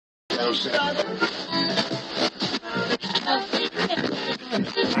This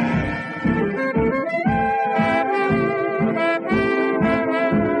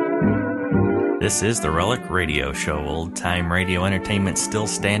is the Relic Radio Show, old-time radio entertainment still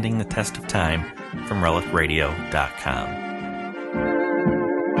standing the test of time, from relicradio.com.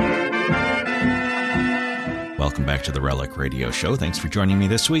 Welcome back to the Relic Radio Show. Thanks for joining me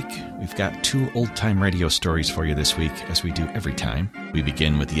this week. We've got 2 old-time radio stories for you this week, as we do every time. We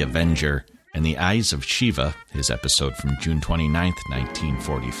begin with The Avenger and the Eyes of Shiva, his episode from June 29th,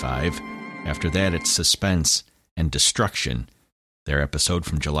 1945. After that, it's Suspense and Destruction, their episode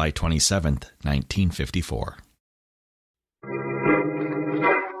from July 27th, 1954.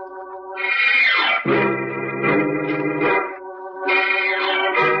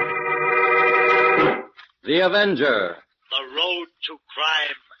 The Avenger. The road to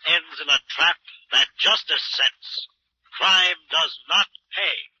crime ends in a trap that justice sets. Crime does not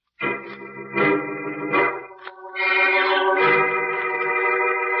pay.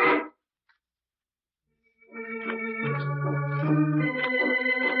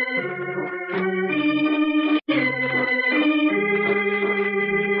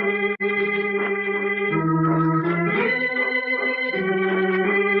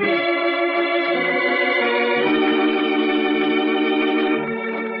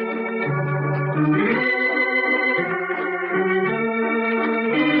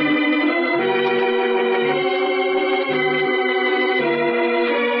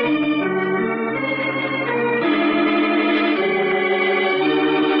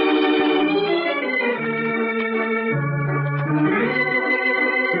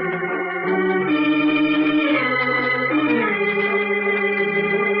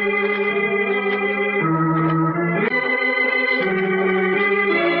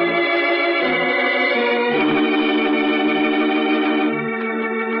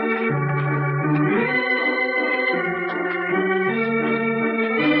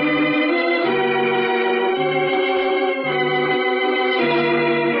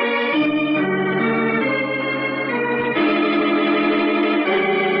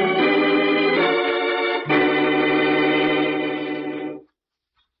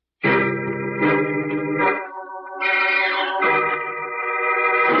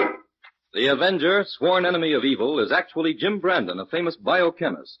 The Avenger, sworn enemy of evil, is actually Jim Brandon, a famous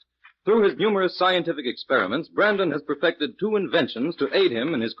biochemist. Through his numerous scientific experiments, Brandon has perfected 2 inventions to aid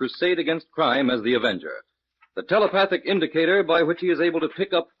him in his crusade against crime as the Avenger. The telepathic indicator by which he is able to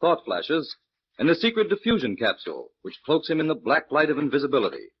pick up thought flashes, and the secret diffusion capsule, which cloaks him in the black light of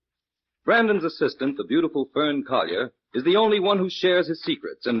invisibility. Brandon's assistant, the beautiful Fern Collier, is the only one who shares his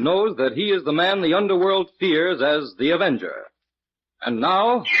secrets and knows that he is the man the underworld fears as the Avenger. And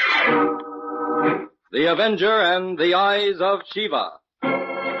now, The Avenger and the Eyes of Shiva.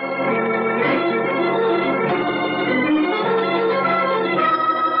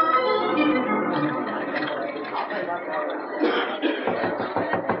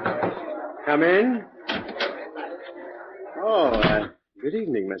 Come in. Good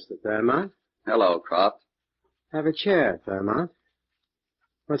evening, Mr. Thurmont. Hello, Croft. Have a chair, Thurmont.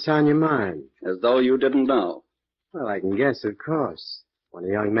 What's on your mind? As though you didn't know. Well, I can guess, of course. When a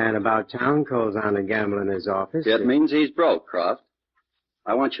young man about town calls on to gamble in his office... It means he's broke, Croft.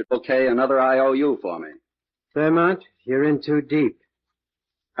 I want you to okay another IOU for me. Thurmont, you're in too deep.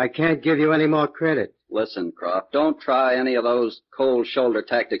 I can't give you any more credit. Listen, Croft, don't try any of those cold shoulder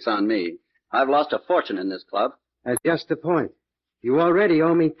tactics on me. I've lost a fortune in this club. That's just the point. You already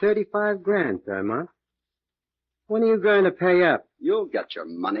owe me $35 grand, Thurmont. When are you going to pay up? You'll get your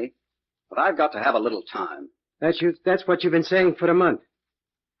money, but I've got to have a little time. That's what you've been saying for a month.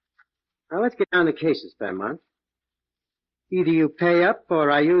 Now, let's get down to cases, Thurmont. Either you pay up or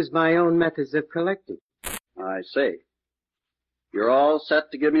I use my own methods of collecting. I see. You're all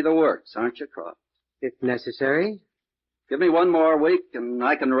set to give me the works, aren't you, Croft? If necessary. Give me one more week and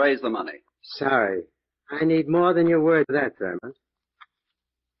I can raise the money. Sorry. I need more than your word for that, Thurmont.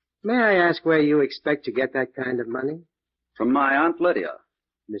 May I ask where you expect to get that kind of money? From my Aunt Lydia.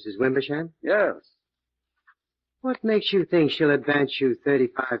 Mrs. Wimbersham? Yes. What makes you think she'll advance you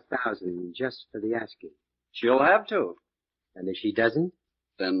 $35,000 just for the asking? She'll have to. And if she doesn't?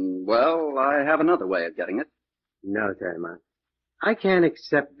 Then, well, I have another way of getting it. No, Thurmont. I can't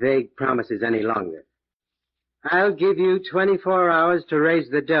accept vague promises any longer. I'll give you 24 hours to raise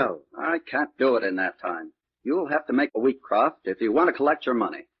the dough. I can't do it in that time. You'll have to make a week, Croft, if you want to collect your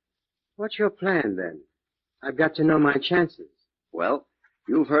money. What's your plan, then? I've got to know my chances. Well,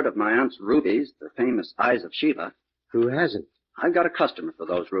 you've heard of my aunt's rubies, the famous Eyes of Shiva. Who hasn't? I've got a customer for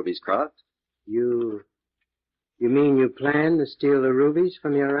those rubies, Croft. You mean you plan to steal the rubies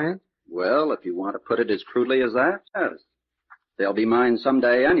from your aunt? Well, if you want to put it as crudely as that, yes. They'll be mine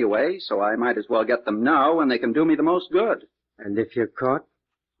someday anyway, so I might as well get them now when they can do me the most good. And if you're caught?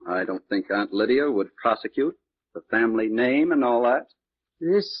 I don't think Aunt Lydia would prosecute. The family name and all that.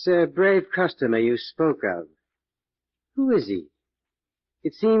 This brave customer you spoke of, who is he?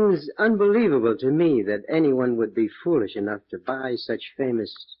 It seems unbelievable to me that anyone would be foolish enough to buy such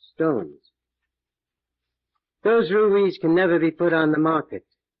famous stones. Those rubies can never be put on the market.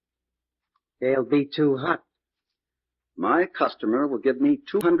 They'll be too hot. My customer will give me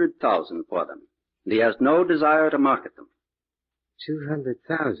 $200,000 for them, and he has no desire to market them.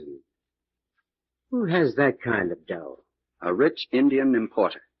 200,000? Who has that kind of dough? A rich Indian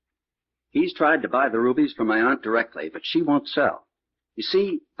importer. He's tried to buy the rubies from my aunt directly, but she won't sell. You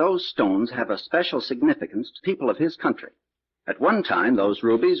see, those stones have a special significance to people of his country. At one time, those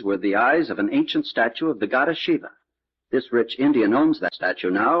rubies were the eyes of an ancient statue of the goddess Shiva. This rich Indian owns that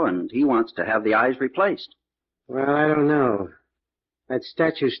statue now, and he wants to have the eyes replaced. Well, I don't know. That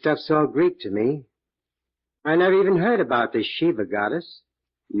statue stuff's all Greek to me. I never even heard about this Shiva goddess.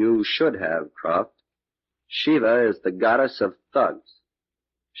 You should have, Croft. Shiva is the goddess of thugs.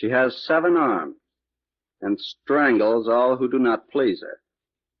 She has 7 arms and strangles all who do not please her.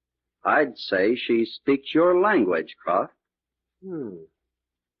 I'd say she speaks your language, Croft.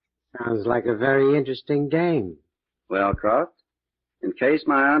 Sounds like a very interesting dame. Well, Croft, in case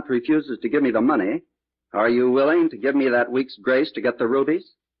my aunt refuses to give me the money, are you willing to give me that week's grace to get the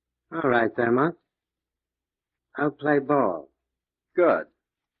rubies? All right, Thermont. I'll play ball. Good.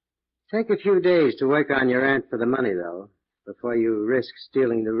 Take a few days to work on your aunt for the money, though, before you risk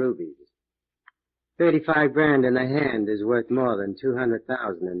stealing the rubies. 35 grand in the hand is worth more than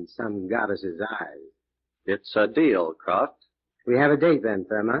 200,000 in some goddess's eyes. It's a deal, Croft. We have a date then,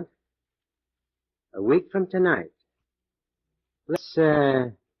 Thermont. A week from tonight. Let's,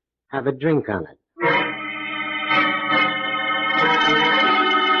 have a drink on it.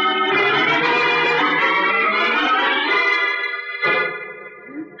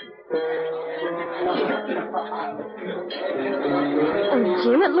 Oh,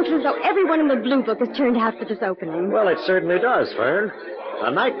 Jim, it looks as though everyone in the Blue Book has turned out for this opening. Well, it certainly does, Fern.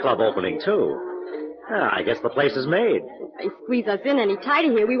 A nightclub opening, too. I guess the place is made. If they squeeze us in any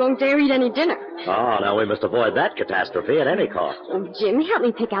tighter here, we won't dare eat any dinner. Oh, now we must avoid that catastrophe at any cost. Oh, Jim, help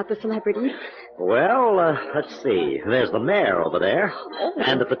me pick out the celebrities. Well, let's see. There's the mayor over there. Oh.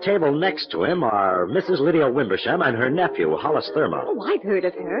 And at the table next to him are Mrs. Lydia Wimbersham and her nephew, Hollis Thurmond. Oh, I've heard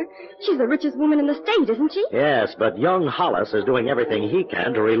of her. She's the richest woman in the state, isn't she? Yes, but young Hollis is doing everything he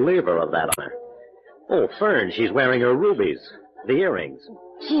can to relieve her of that honor. Oh, Fern, she's wearing her rubies. The earrings.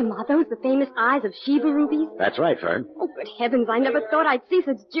 Jim, are those the famous eyes of Shiva rubies? That's right, Fern. Oh, good heavens, I never thought I'd see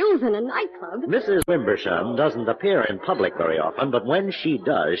such jewels in a nightclub. Mrs. Wimbersham doesn't appear in public very often, but when she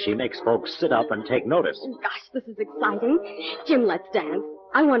does, she makes folks sit up and take notice. Oh, gosh, this is exciting. Jim, let's dance.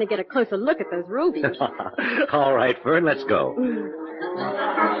 I want to get a closer look at those rubies. All right, Fern, let's go.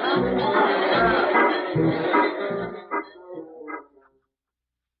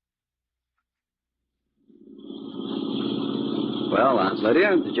 Well, Aunt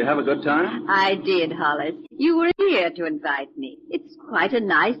Lydia, did you have a good time? I did, Hollis. You were here to invite me. It's quite a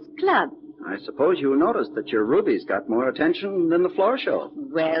nice club. I suppose you noticed that your rubies got more attention than the floor show.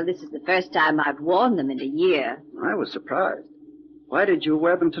 Well, this is the first time I've worn them in a year. I was surprised. Why did you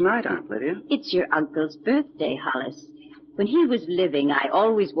wear them tonight, Aunt Lydia? It's your uncle's birthday, Hollis. When he was living, I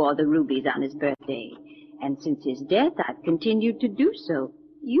always wore the rubies on his birthday. And since his death, I've continued to do so.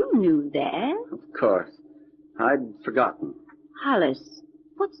 You knew that. Of course. I'd forgotten. Hollis,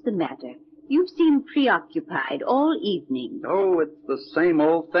 what's the matter? You seem preoccupied all evening. Oh, it's the same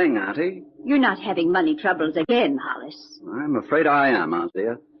old thing, Auntie. You're not having money troubles again, Hollis. I'm afraid I am, Aunt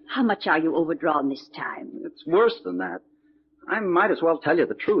Lydia. How much are you overdrawn this time? It's worse than that. I might as well tell you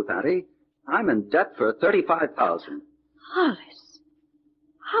the truth, Auntie. I'm in debt for $35,000. Hollis,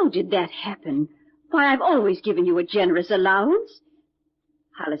 how did that happen? Why, I've always given you a generous allowance.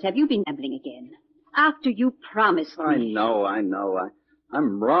 Hollis, have you been gambling again? After you promised me. I know.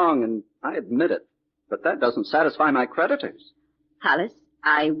 I'm wrong, and I admit it. But that doesn't satisfy my creditors. Hollis,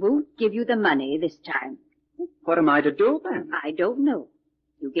 I won't give you the money this time. What am I to do, then? I don't know.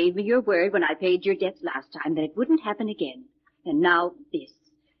 You gave me your word when I paid your debts last time that it wouldn't happen again. And now this.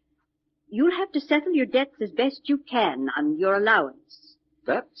 You'll have to settle your debts as best you can on your allowance.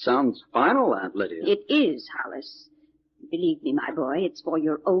 That sounds final, Aunt Lydia. It is, Hollis. Believe me, my boy, it's for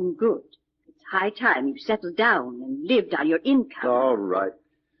your own good. High time you settled down and lived on your income. All right.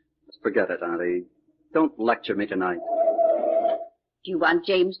 Just forget it, Auntie. Don't lecture me tonight. Do you want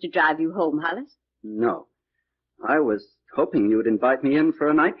James to drive you home, Hollis? No. I was hoping you'd invite me in for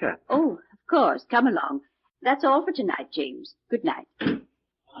a nightcap. Oh, of course. Come along. That's all for tonight, James. Good night.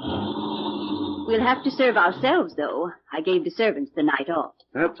 We'll have to serve ourselves, though. I gave the servants the night off.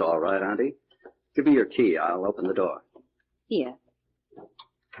 That's all right, Auntie. Give me your key. I'll open the door. Here.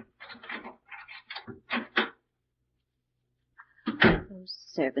 Those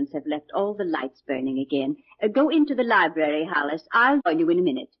servants have left all the lights burning again. Go into the library, Hollis. I'll join you in a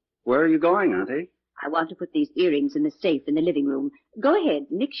minute. Where are you going, Auntie? I want to put these earrings in the safe in the living room. Go ahead.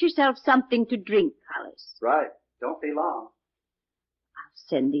 Mix yourself something to drink, Hollis. Right. Don't be long. I'll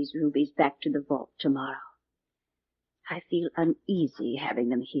send these rubies back to the vault tomorrow. I feel uneasy having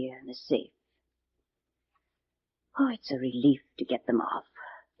them here in the safe. Oh, it's a relief to get them off.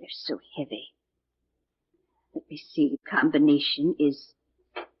 They're so heavy. Let me see. The combination is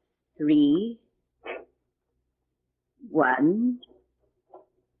 3, 1,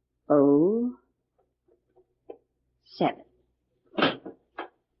 0, 7.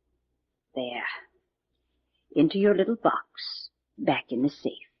 There. Into your little box. Back in the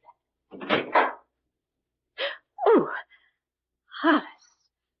safe. Oh, Hollis.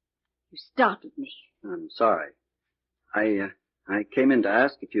 You startled me. I'm sorry. I came in to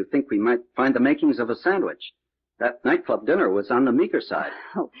ask if you think we might find the makings of a sandwich. That nightclub dinner was on the meager side.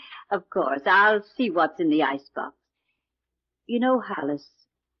 Oh, of course. I'll see what's in the icebox. You know, Hollis,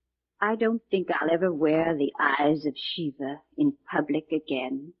 I don't think I'll ever wear the eyes of Shiva in public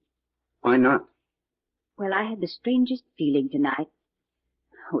again. Why not? Well, I had the strangest feeling tonight.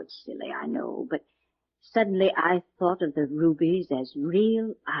 Oh, it's silly, I know, but suddenly I thought of the rubies as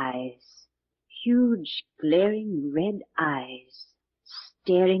real eyes. Huge, glaring red eyes,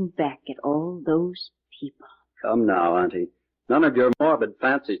 staring back at all those people. Come now, Auntie. None of your morbid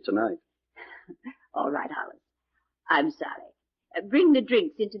fancies tonight. All right, Hollis. I'm sorry. Bring the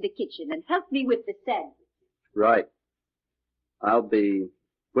drinks into the kitchen and help me with the sandwich. Right. I'll be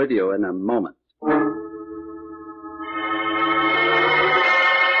with you in a moment.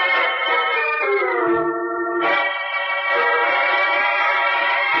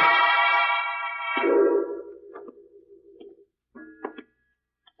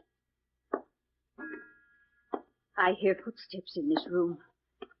 I hear footsteps in this room.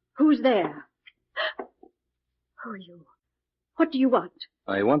 Who's there? Who are you? What do you want?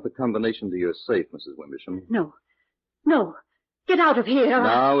 I want the combination to your safe, Mrs. Wimbersham. No. No. Get out of here.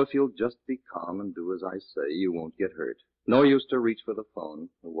 Now, if you'll just be calm and do as I say, you won't get hurt. No use to reach for the phone.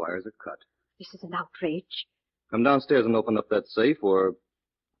 The wires are cut. This is an outrage. Come downstairs and open up that safe, or...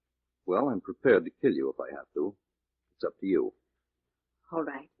 Well, I'm prepared to kill you if I have to. It's up to you. All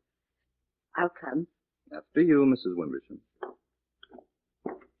right. I'll come. After you, Mrs. Wimbersham.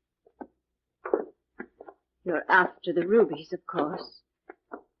 You're after the rubies, of course.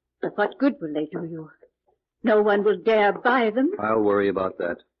 But what good will they do you? No one will dare buy them. I'll worry about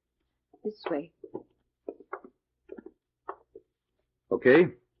that. This way. Okay.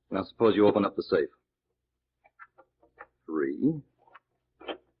 Now suppose you open up the safe. 3,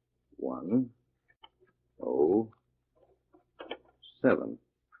 1, 0, 7.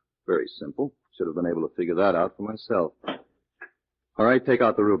 Very simple. Should have been able to figure that out for myself. All right, take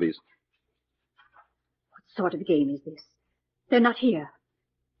out the rubies. What sort of game is this? They're not here.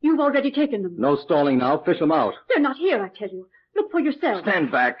 You've already taken them. No stalling now. Fish them out. They're not here, I tell you. Look for yourself.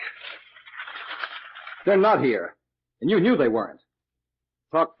 Stand back. They're not here. And you knew they weren't.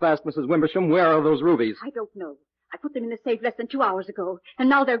 Talk fast, Mrs. Wimbersham. Where are those rubies? I don't know. I put them in the safe less than 2 hours ago, and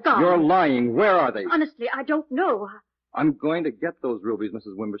now they're gone. You're lying. Where are they? Honestly, I don't know. I'm going to get those rubies,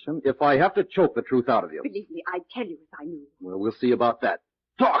 Mrs. Wimbersham, if I have to choke the truth out of you. Believe me, I'd tell you if I knew. Well, we'll see about that.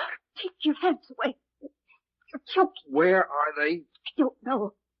 Talk! Take your hands away. You're choking. Where are they? I don't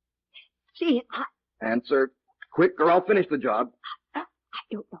know. See, Answer quick or I'll finish the job. I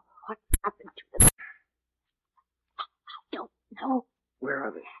don't know what happened to them. I don't know. Where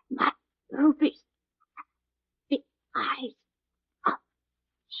are they? My rubies. The eyes of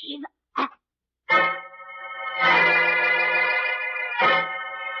Shiva.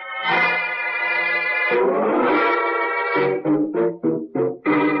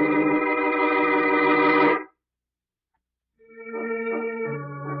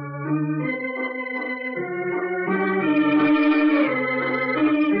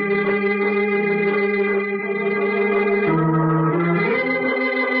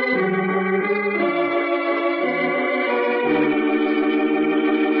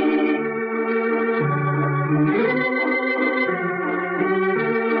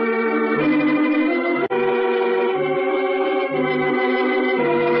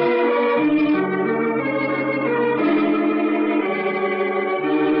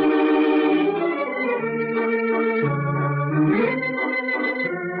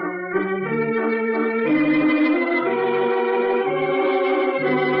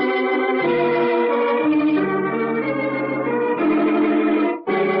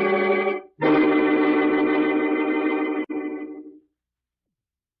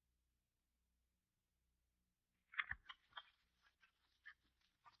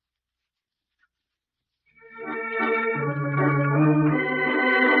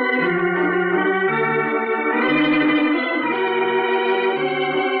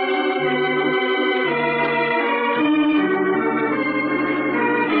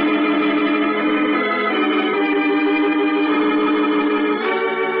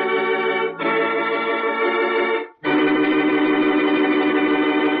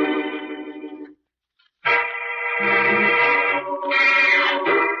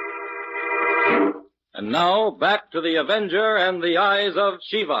 And now, back to the Avenger and the Eyes of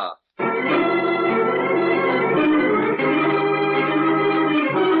Shiva.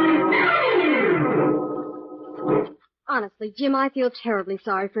 Honestly, Jim, I feel terribly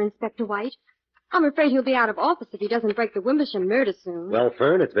sorry for Inspector White. I'm afraid he'll be out of office if he doesn't break the Wimblesham murder soon. Well,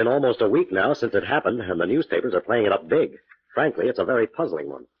 Fern, it's been almost a week now since it happened, and the newspapers are playing it up big. Frankly, it's a very puzzling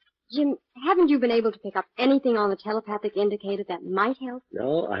one. Jim, haven't you been able to pick up anything on the telepathic indicator that might help?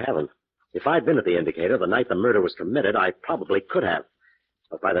 No, I haven't. If I'd been at the indicator the night the murder was committed, I probably could have.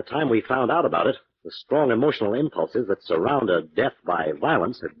 But by the time we found out about it, the strong emotional impulses that surround a death by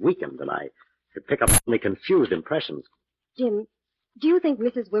violence had weakened, and I could pick up only confused impressions. Jim, do you think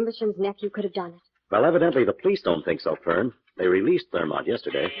Mrs. Wimblesham's nephew could have done it? Well, evidently the police don't think so, Fern. They released Thurmont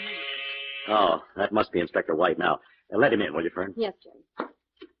yesterday. Oh, that must be Inspector White now. Let him in, will you, Fern? Yes, Jim.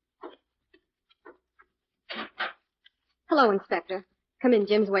 Hello, Inspector. Come in.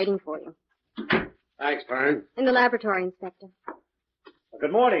 Jim's waiting for you. Thanks, Fern. In the laboratory, Inspector.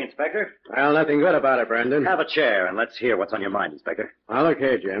 Good morning, Inspector. Well, nothing good about it, Brandon. Have a chair, and let's hear what's on your mind, Inspector. Well,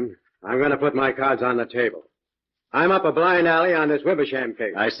 okay, Jim. I'm going to put my cards on the table. I'm up a blind alley on this Wimblesham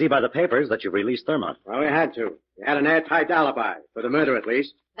case. I see by the papers that you've released Thurmont. Well, we had to. We had an airtight alibi, for the murder at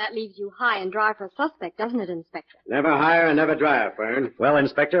least. That leaves you high and dry for a suspect, doesn't it, Inspector? Never higher and never drier, Fern. Well,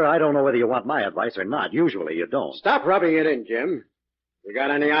 Inspector, I don't know whether you want my advice or not. Usually you don't. Stop rubbing it in, Jim. You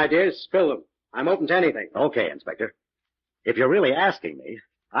got any ideas? Spill them. I'm open to anything. Okay, Inspector. If you're really asking me,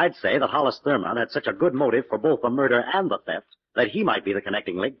 I'd say that Hollis Thurmont had such a good motive for both the murder and the theft that he might be the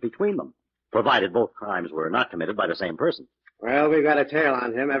connecting link between them, provided both crimes were not committed by the same person. Well, we've got a tail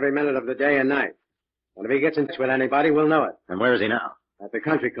on him every minute of the day and night. And if he gets in touch with anybody, we'll know it. And where is he now? At the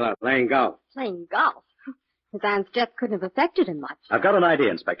country club, playing golf. Playing golf? His aunt's death couldn't have affected him much. I've got an idea,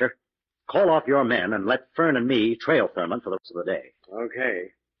 Inspector. Call off your men and let Fern and me trail Thurmont for the rest of the day.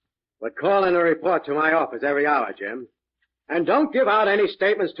 Okay. But call in a report to my office every hour, Jim. And don't give out any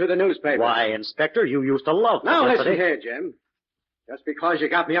statements to the newspaper. Why, Inspector, you used to love Now publicity. listen here, Jim. Just because you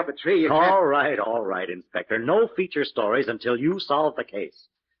got me up a tree, you can't... All right, Inspector. No feature stories until you solve the case.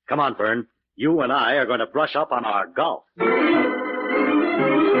 Come on, Fern. You and I are going to brush up on our golf.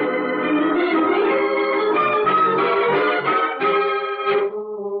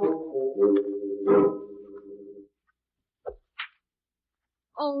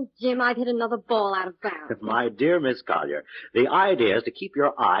 Oh, Jim, I've hit another ball out of bounds. My dear Miss Collier, the idea is to keep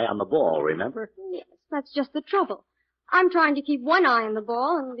your eye on the ball, remember? Yes, that's just the trouble. I'm trying to keep one eye on the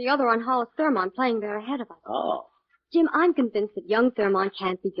ball and the other on Hollis Thurmont playing there ahead of us. Oh. Jim, I'm convinced that young Thurmont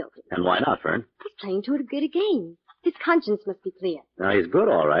can't be guilty. And why not, Fern? He's playing too good a game. His conscience must be clear. Now, he's good,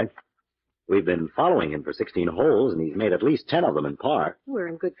 all right. We've been following him for 16 holes, and he's made at least 10 of them in par. We're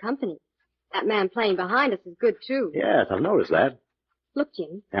in good company. That man playing behind us is good, too. Yes, I've noticed that. Look,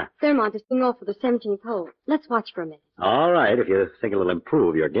 Jim. Yeah. Thurmont is going off for the 17th hole. Let's watch for a minute. All right, if you think it'll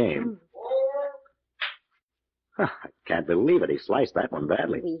improve your game. Huh, I can't believe it. He sliced that one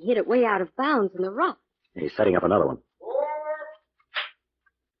badly. We hit it way out of bounds in the rough. He's setting up another one.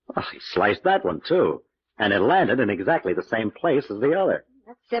 Oh, he sliced that one, too. And it landed in exactly the same place as the other.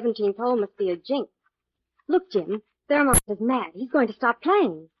 That 17th hole must be a jinx. Look, Jim. Thurmont is mad. He's going to stop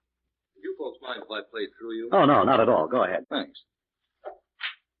playing. Would you folks mind if I played through you? Oh, no, not at all. Go ahead. Thanks.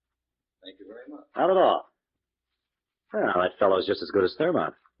 Thank you very much. Not at all. Well, that fellow's just as good as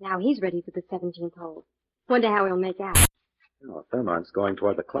Thurmont. Now he's ready for the 17th hole. Wonder how he'll make out. Oh, Thurmont's going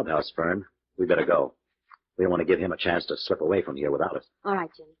toward the clubhouse, Fern. We better go. We don't want to give him a chance to slip away from here without us. All right,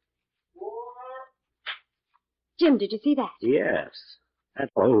 Jim. Jim, did you see that? Yes. That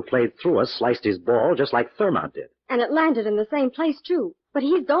fellow who played through us sliced his ball just like Thurmont did. And it landed in the same place, too. But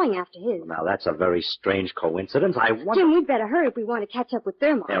he's going after his. Now, that's a very strange coincidence. I wonder... Jim, we'd better hurry if we want to catch up with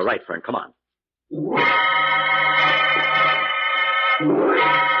Thurmont. Yeah, right, Fern. Come on.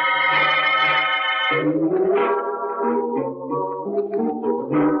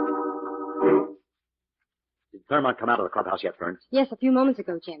 Did Thurmont come out of the clubhouse yet, Fern? Yes, a few moments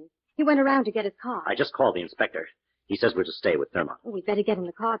ago, Jim. He went around to get his car. I just called the inspector. He says we're to stay with Thurmont. Oh, we'd better get in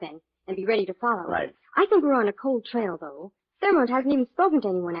the car then and be ready to follow. Right. I think we're on a cold trail, though. Thurmont hasn't even spoken to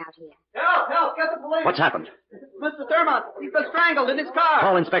anyone out here. Help, get the police. What's happened? Mr. Thurmont, he's been strangled in his car.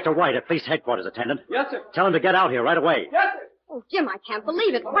 Call Inspector White at police headquarters, attendant. Yes, sir. Tell him to get out here right away. Yes, sir. Oh, Jim, I can't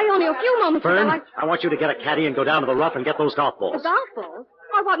believe it. Why, only a few moments Fern, ago I want you to get a caddy and go down to the rough and get those golf The balls. golf balls?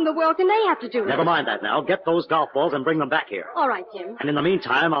 Why, what in the world can they have to do with Never it? mind that now. Get those golf balls and bring them back here. All right, Jim. And in the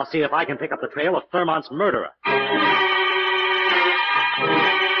meantime, I'll see if I can pick up the trail of Thurmont's murderer.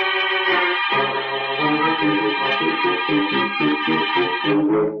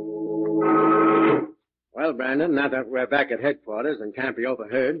 Well, Brandon, now that we're back at headquarters and can't be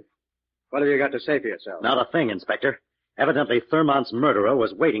overheard, What have you got to say for yourself? Not a thing, Inspector. Evidently, Thurmont's murderer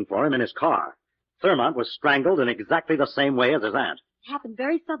was waiting for him in his car. Thurmont was strangled in exactly the same way as his aunt. It happened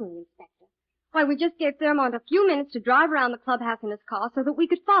very suddenly, Inspector. Why, we just gave Thurmont a few minutes to drive around the clubhouse in his car so that we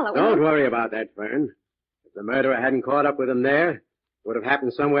could follow him. Don't worry about that, Fern. If the murderer hadn't caught up with him there, it would have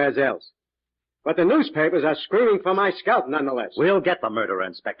happened somewhere else. But the newspapers are screaming for my scalp nonetheless. We'll get the murderer,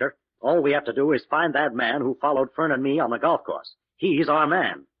 Inspector. All we have to do is find that man who followed Fern and me on the golf course. He's our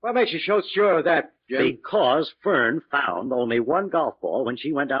man. What makes you so sure of that, Jim? Because Fern found only one golf ball when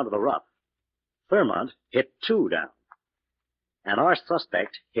she went down to the rough. Thurmont hit 2 down. And our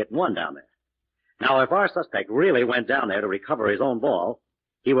suspect hit 1 down there. Now, if our suspect really went down there to recover his own ball,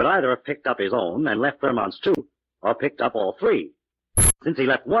 he would either have picked up his own and left Thurmont's 2, or picked up all 3. Since he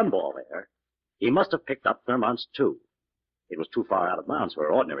left 1 ball there, he must have picked up Thurmont's 2. It was too far out of bounds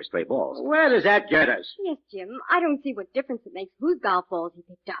for ordinary stray balls. Where does that get us? Yes, Jim. I don't see what difference it makes whose golf balls he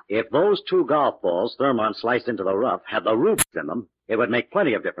picked up. If those 2 golf balls Thurmont sliced into the rough had the rubies in them, it would make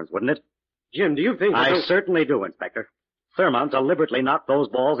plenty of difference, wouldn't it? Jim, do you think... I certainly do, Inspector. Thurmont deliberately knocked those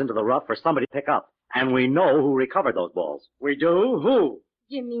balls into the rough for somebody to pick up. And we know who recovered those balls. We do? Who?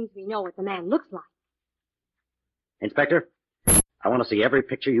 Jim means we know what the man looks like. Inspector, I want to see every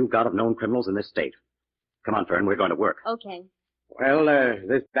picture you've got of known criminals in this state. Come on, Fern, we're going to work. Okay. Well,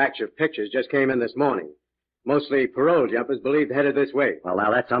 this batch of pictures just came in this morning. Mostly parole jumpers believed headed this way. Well,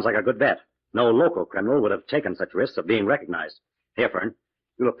 now that sounds like a good bet. No local criminal would have taken such risks of being recognized. Here, Fern,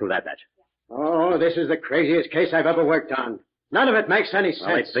 you look through that batch. Oh, this is the craziest case I've ever worked on. None of it makes any sense.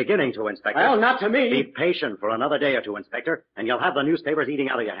 Well, it's beginning to, Inspector. Well, not to me. Be patient for another day or two, Inspector, and you'll have the newspapers eating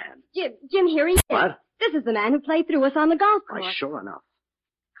out of your hand. Jim, here he is. What? This is the man who played through us on the golf course. Why, sure enough.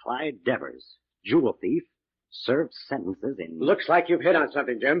 Clyde Devers, jewel thief, served sentences in... Looks like you've hit on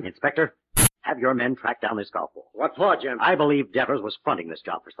something, Jim. Inspector, have your men track down this golf ball. What for, Jim? I believe Devers was fronting this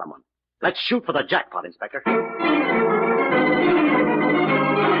job for someone. Let's shoot for the jackpot, Inspector.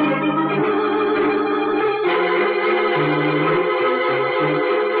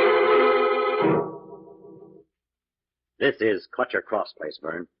 This is Clutcher Croft's place,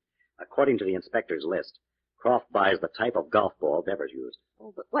 Vern. According to the inspector's list, Croft buys the type of golf ball Devers used.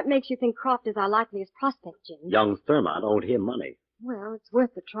 Oh, but what makes you think Croft is our likeliest prospect, Jim? Young Thurmont owed him money. Well, it's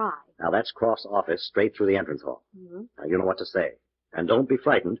worth the try. Now, that's Croft's office straight through the entrance hall. Mm-hmm. Now, you know what to say. And don't be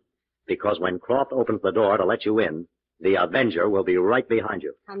frightened, because when Croft opens the door to let you in, the Avenger will be right behind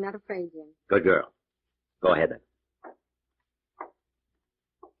you. I'm not afraid, Jim. Good girl. Go ahead, then.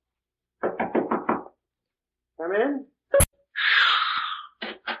 Come in.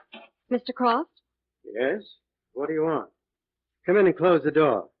 Mr. Croft? Yes? What do you want? Come in and close the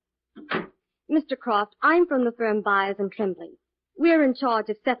door. Mr. Croft, I'm from the firm Byers and Tremblay. We're in charge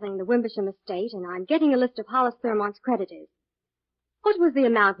of settling the Wimbersham estate, and I'm getting a list of Hollis Thurmont's creditors. What was the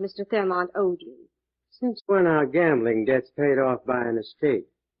amount Mr. Thurmont owed you? Since when are gambling debts paid off by an estate?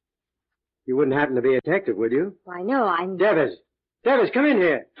 You wouldn't happen to be a detective, would you? Why, no, I'm... Devers, come in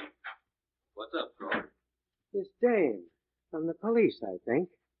here. What's up, Croft? This dame. From the police, I think.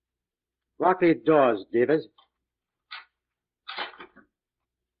 Lock these doors, Devers.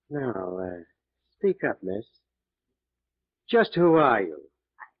 Now, speak up, miss. Just who are you?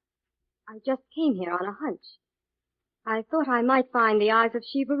 I just came here on a hunch. I thought I might find the eyes of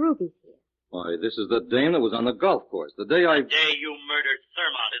Sheba rubies here. Why, this is the dame that was on the golf course. The day The day you murdered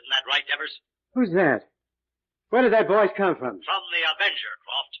Thurmont, isn't that right, Devers? Who's that? Where did that voice come from? From the Avenger,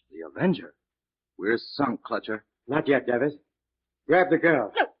 Croft. The Avenger? We're sunk, Clutcher. Not yet, Devers. Grab the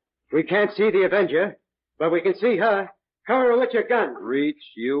girl. No. We can't see the Avenger, but we can see her. Cover her with your gun. Reach,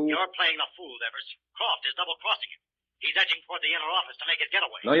 you. You're playing the fool, Devers. Croft is double-crossing him. He's edging toward the inner office to make his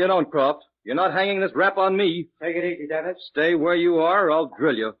getaway. No, you don't, Croft. You're not hanging this rap on me. Take it easy, Devers. Stay where you are, or I'll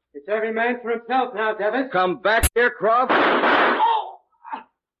drill you. It's every man for himself now, Devers. Come back here, Croft. Oh!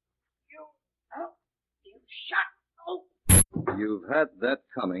 You shot. Oh! You've had that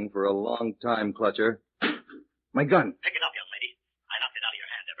coming for a long time, Clutcher. My gun. Pick it up, young lady. I knocked it out of your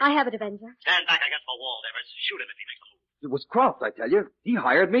hand, Devers. I have it, Avenger. Stand back against the wall, Devers. Shoot him if he makes a move. It was Croft, I tell you. He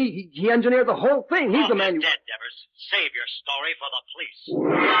hired me. He engineered the whole thing. He's the man Croft you... is dead, Devers. Save your story for the police.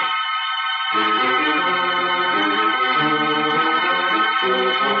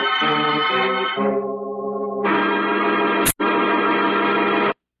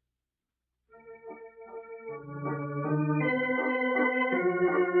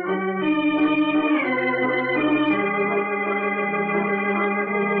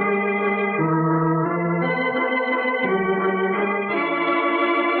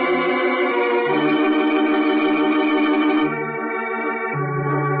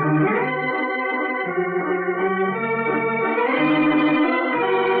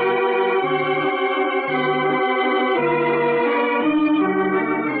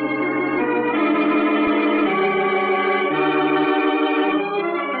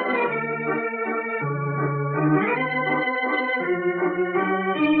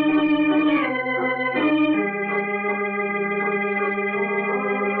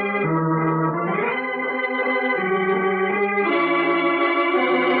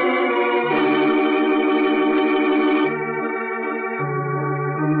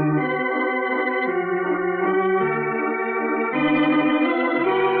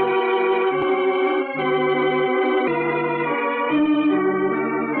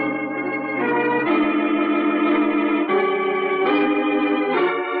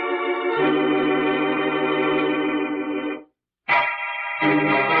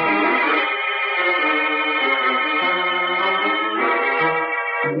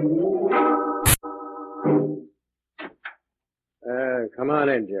 Come on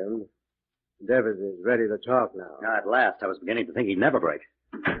in, Jim. Devers is ready to talk now. At last, I was beginning to think he'd never break.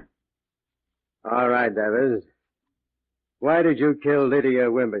 All right, Devers. Why did you kill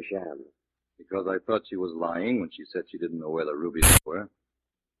Lydia Wimbersham? Because I thought she was lying when she said she didn't know where the rubies were.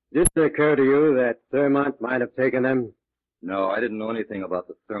 Did it occur to you that Thurmont might have taken them? No, I didn't know anything about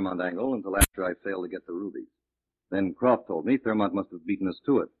the Thurmont angle until after I failed to get the rubies. Then Croft told me Thurmont must have beaten us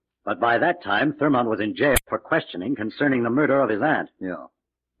to it. But by that time, Thurmont was in jail for questioning concerning the murder of his aunt. Yeah.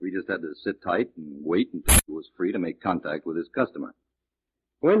 We just had to sit tight and wait until he was free to make contact with his customer.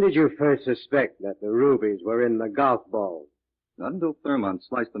 When did you first suspect that the rubies were in the golf ball? Not until Thurmont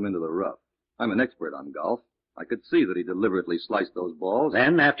sliced them into the rough. I'm an expert on golf. I could see that he deliberately sliced those balls.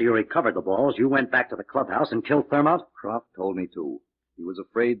 Then, after you recovered the balls, you went back to the clubhouse and killed Thurmont? Croft told me to. He was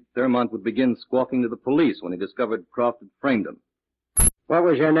afraid Thurmont would begin squawking to the police when he discovered Croft had framed him. What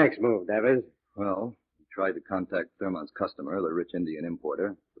was your next move, Devers? Well, he tried to contact Thurmont's customer, the rich Indian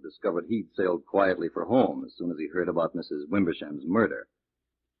importer, but discovered he'd sailed quietly for home as soon as he heard about Mrs. Wimbersham's murder.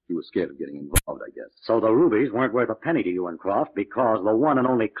 He was scared of getting involved, I guess. So the rubies weren't worth a penny to you and Croft because the one and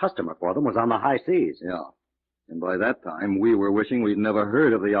only customer for them was on the high seas. Yeah. And by that time, we were wishing we'd never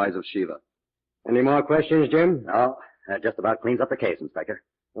heard of the Eyes of Shiva. Any more questions, Jim? No, that just about cleans up the case, Inspector.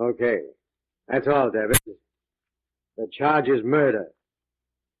 Okay. That's all, Devers. The charge is murder.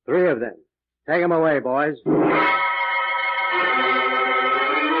 3 of them. Take them away, boys.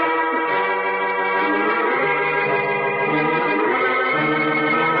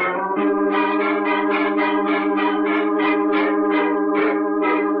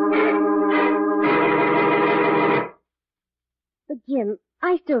 But, Jim,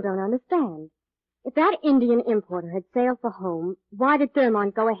 I still don't understand. If that Indian importer had sailed for home, why did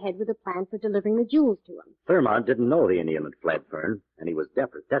Thurmont go ahead with the plan for delivering the jewels to him? Thurmont didn't know the Indian had fled, Fern, and he was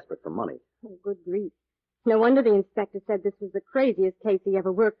desperate for money. Oh, good grief. No wonder the inspector said this was the craziest case he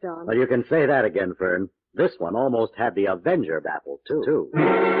ever worked on. Well, you can say that again, Fern. This one almost had the Avenger baffled, too.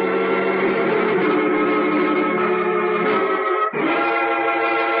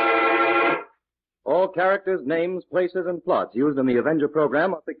 All characters, names, places, and plots used in the Avenger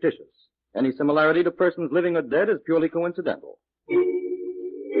program are fictitious. Any similarity to persons living or dead is purely coincidental.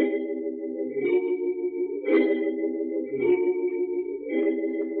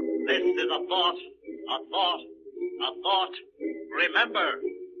 This is a thought. Remember,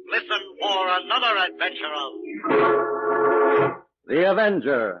 listen for another adventure of The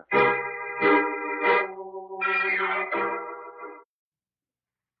Avenger.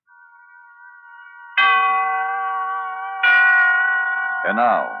 And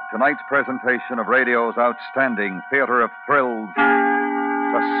now, tonight's presentation of radio's outstanding theater of thrills,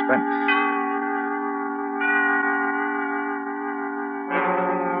 Suspense.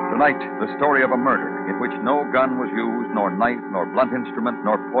 Tonight, the story of a murder in which no gun was used, nor knife, nor blunt instrument,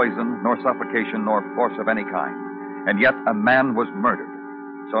 nor poison, nor suffocation, nor force of any kind. And yet a man was murdered.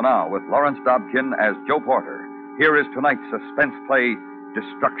 So now, with Lawrence Dobkin as Joe Porter, here is tonight's suspense play,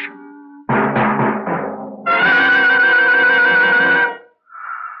 Destruction.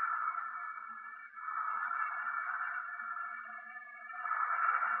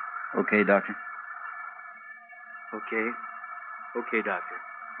 Okay, Doctor. Okay. Okay, Doctor.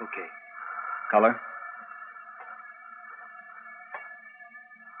 Okay. Color?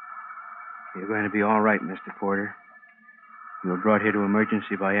 You're going to be all right, Mr. Porter. You were brought here to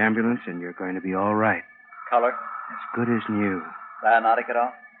emergency by ambulance, and you're going to be all right. Color? As good as new. Cyanotic at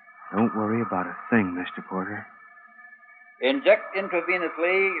all? Don't worry about a thing, Mr. Porter. Inject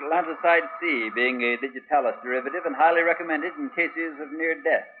intravenously lanthocide C, being a digitalis derivative and highly recommended in cases of near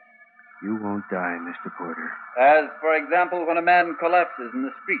death. You won't die, Mr. Porter. As, for example, when a man collapses in the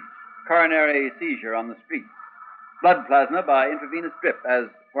street, coronary seizure on the street. Blood plasma by intravenous drip, as,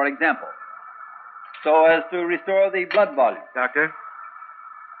 for example. So as to restore the blood volume. Doctor?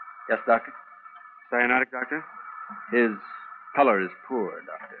 Yes, Doctor? Cyanotic, Doctor? His color is poor,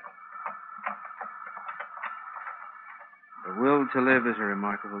 Doctor. The will to live is a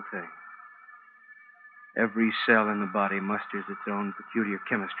remarkable thing. Every cell in the body musters its own peculiar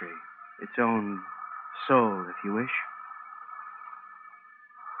chemistry, its own soul, if you wish.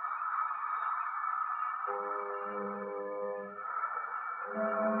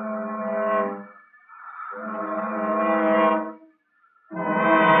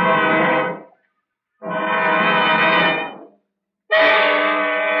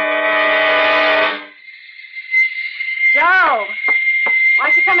 Joe! Why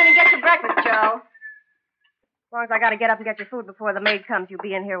don't you come in and get your breakfast, Joe? long as I gotta get up and get your food before the maid comes, you'll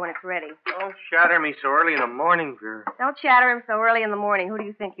be in here when it's ready. Don't shatter me so early in the morning, Vera. Don't chatter him so early in the morning. Who do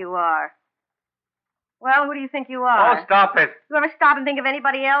you think you are? Well, who do you think you are? Oh, stop it. You ever stop and think of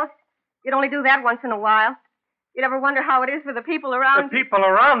anybody else? You'd only do that once in a while. You'd ever wonder how it is for the people around The people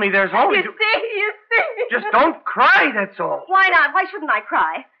around me, there's only... You see? Just don't cry, that's all. Why not? Why shouldn't I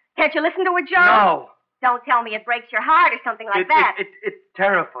cry? Can't you listen to it, Joe? No. Don't tell me it breaks your heart or something like that. It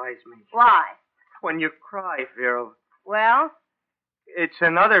terrifies me. Why? When you cry, Vera. Well? It's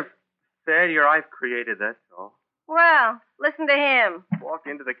another failure I've created, that's all. Well, listen to him. Walked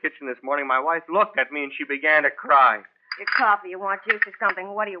into the kitchen this morning, my wife looked at me and she began to cry. Your coffee, you want juice or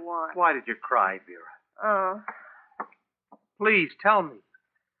something? What do you want? Why did you cry, Vera? Oh, Please, tell me.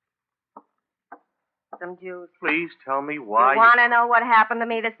 some juice. Please tell me why You want to know what happened to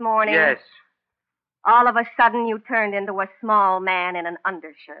me this morning? Yes. All of a sudden, you turned into a small man in an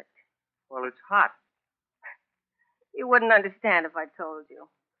undershirt. Well, it's hot. You wouldn't understand if I told you.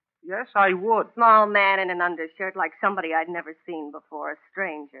 Yes, I would. Small man in an undershirt like somebody I'd never seen before, a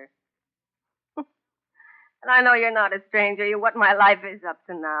stranger. And I know you're not a stranger. You're what my life is up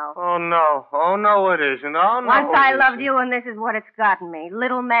to now. Oh, no, it isn't. Oh, no, Once I loved isn't. you, and this is what it's gotten me.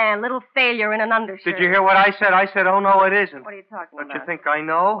 Little man, little failure in an undershirt. Did you hear what I said? I said, oh, no, it isn't. What are you talking Don't about? you think I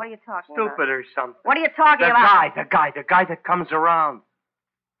know? What are you talking Stupid about? or something. What are you talking The about? guy that comes around.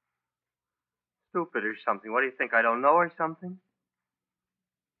 Stupid or something. What do you think? I don't know or something?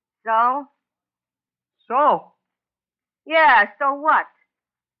 So? So? Yeah, so what?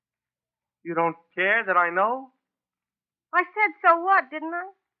 You don't care that I know? I said so what, didn't I?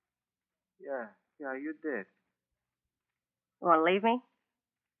 Yeah, you did. You want to leave me?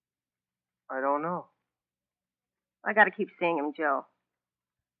 I don't know. I gotta keep seeing him, Joe.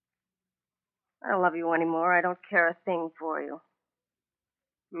 I don't love you anymore. I don't care a thing for you.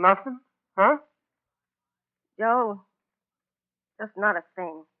 Nothing? Huh? Joe, just not a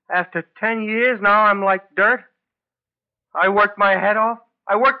thing. After 10 years, now I'm like dirt? I worked my head off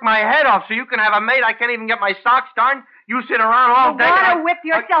so you can have a mate. I can't even get my socks darned. You sit around all day. You want to whip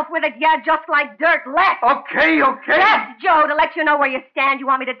yourself with it? Yeah, just like dirt. Less. Okay. Yes, Joe, to let you know where you stand. You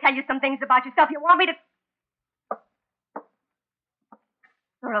want me to tell you some things about yourself. You want me to...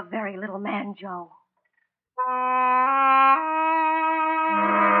 You're a very little man, Joe.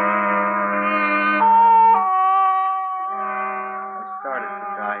 I started to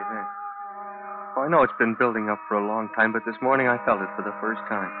die then. Oh, I know it's been building up for a long time, but this morning I felt it for the first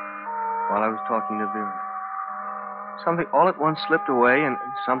time while I was talking to Vera. Something all at once slipped away, and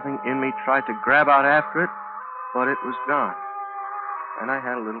something in me tried to grab out after it, but it was gone. And I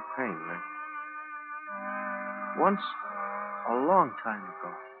had a little pain then. Once, a long time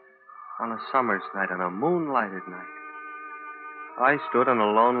ago, on a summer's night, on a moonlighted night, I stood on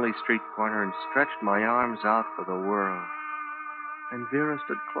a lonely street corner and stretched my arms out for the world. And Vera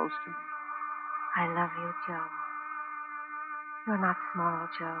stood close to me. I love you, Joe. You're not small,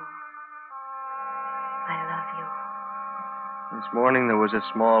 Joe. I love you. This morning there was a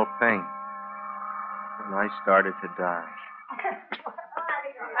small pain, and I started to die.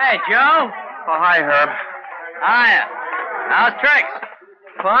 Hey, Joe. Oh, hi, Herb. Hiya. How's tricks?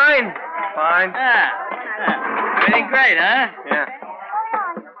 Fine. Yeah. Everything great, huh? Yeah.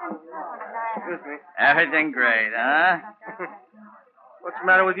 Excuse me. Everything great, huh? What's the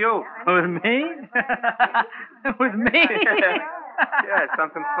matter with you? With me? With me? Yeah,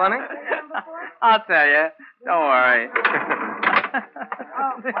 something funny? I'll tell you. Don't worry.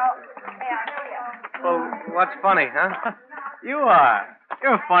 Well, what's funny, huh? You are.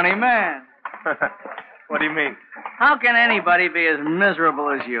 You're a funny man. What do you mean? How can anybody be as miserable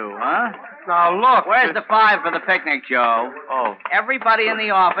as you, huh? Now, look. Where's the $5 for the picnic, Joe? Oh. Everybody in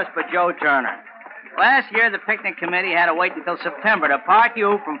the office but Joe Turner. Last year, the picnic committee had to wait until September to park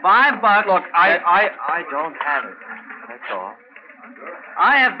you from $5. Look, I don't have it. That's all.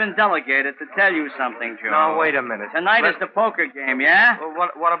 I have been delegated to tell you something, Joe. Now, wait a minute. Tonight is the poker game, yeah? Well,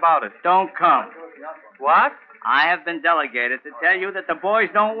 what about it? Don't come. What? I have been delegated to tell you that the boys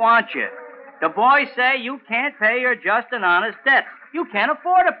don't want you. The boys say you can't pay your just and honest debts. You can't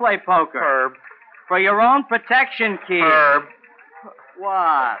afford to play poker. Herb. For your own protection, kid. Herb.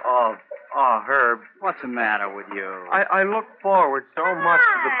 What? Oh, Herb. What's the matter with you? I look forward so much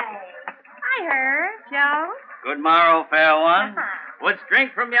to the... Hi, Herb. Joe? Good morrow, fair one. Wouldst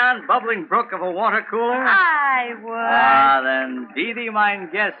drink from yon bubbling brook of a water cooler? I would. Ah, then, Dee Dee, mine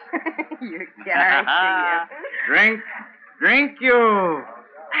guess. You're charity, Drink you.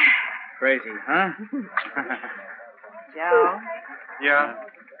 Crazy, huh? Joe, Yeah?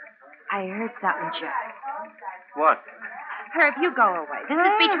 I heard something, Joe. What? Herb, you go away. This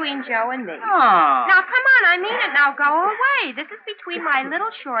is between Joe and me. Oh. Now, come on, on. I mean it. Now go away. This is between my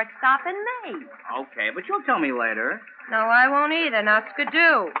little shortstop and me. Okay, but you'll tell me later. No, I won't either. Now,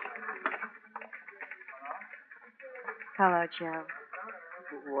 skidoo. Hello, Joe.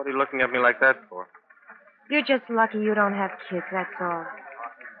 What are you looking at me like that for? You're just lucky you don't have kids, that's all.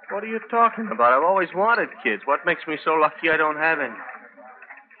 What are you talking about? I've always wanted kids. What makes me so lucky I don't have any?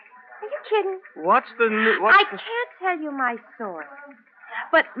 Are you kidding? What's the new... I can't tell you my source.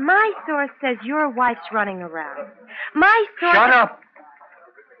 But my source says your wife's running around. My source... Shut up!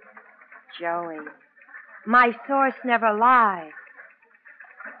 Joey, my source never lies.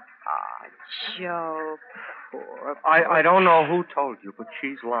 Oh, Joe, poor... I don't know who told you, but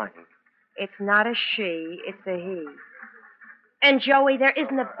she's lying. It's not a she, it's a he. And, Joey, there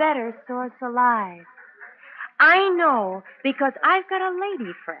isn't a better source alive. I know because I've got a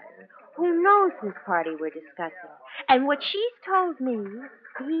lady friend who knows this party we're discussing. And what she's told me,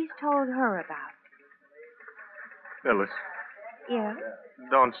 he's told her about. Phyllis. Yeah?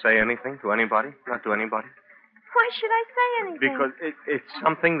 Don't say anything to anybody. Not to anybody. Why should I say anything? Because it's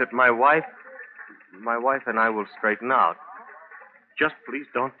something that my wife and I will straighten out. Just please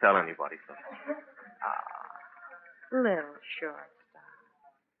don't tell anybody, Phyllis. Little shortstop.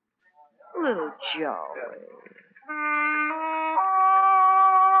 Little Joey.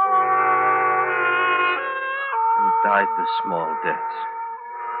 And died the small deaths.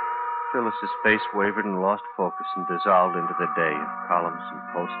 Phyllis's face wavered and lost focus and dissolved into the day of columns and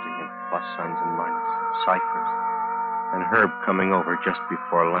posting and plus signs and minus and ciphers. And Herb coming over just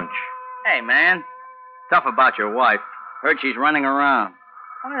before lunch. Hey, man. Tough about your wife. Heard she's running around.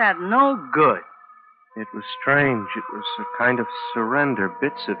 Why, that's no good. It was strange. It was a kind of surrender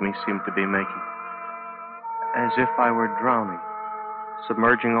bits of me seemed to be making. As if I were drowning.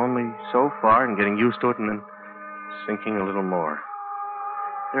 Submerging only so far and getting used to it and then sinking a little more.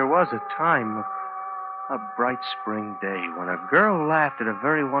 There was a time, a bright spring day, when a girl laughed at a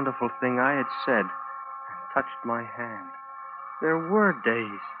very wonderful thing I had said and touched my hand. There were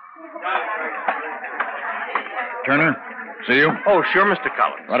days. Turner, see you? Oh, sure, Mr.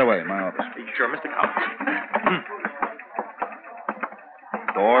 Collins. Right away, in my office. Sure, Mr. Collins.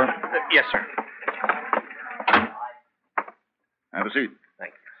 Door. Yes, sir. Have a seat.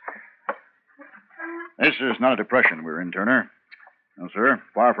 Thank This is not a depression we're in, Turner. No, sir.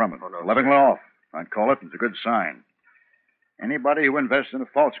 Far from it. Oh, no, Leveling sir. off, I'd call it. It's a good sign. Anybody who invests in a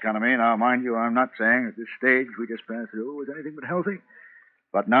false economy, now, mind you, I'm not saying at this stage we just pass through is anything but healthy.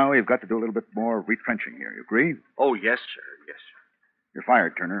 But now we've got to do a little bit more retrenching here. You agree? Oh, yes, sir. Yes, sir. You're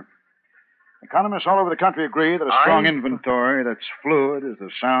fired, Turner. Economists all over the country agree that a strong inventory that's fluid is the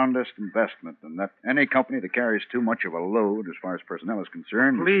soundest investment, and that any company that carries too much of a load as far as personnel is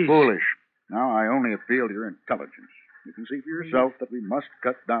concerned is foolish. Now, I only appeal to your intelligence. You can see for yourself that we must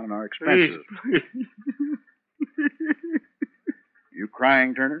cut down on our expenses. Please. You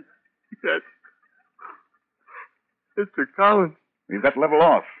crying, Turner? Yes. Mr. Collins. We've got to level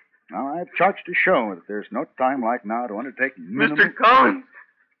off. Now, I've charged to show that there's no time like now to undertake minimum... Mr. Collins.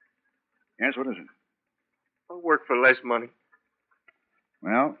 Yes, what is it? I'll work for less money.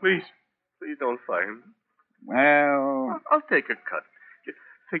 Well? Please don't fire me. Well... I'll take a cut. Just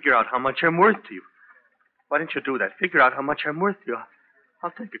figure out how much I'm worth to you. Why don't you do that? Figure out how much I'm worth to you.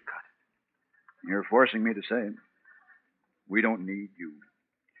 I'll take a cut. You're forcing me to say it. We don't need you.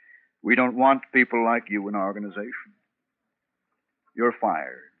 We don't want people like you in our organization. You're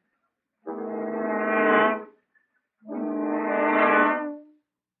fired.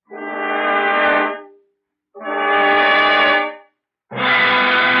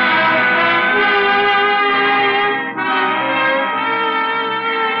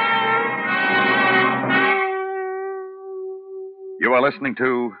 You are listening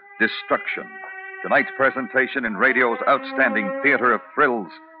to Destruction, tonight's presentation in radio's outstanding theater of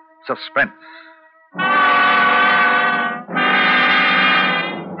thrills, Suspense.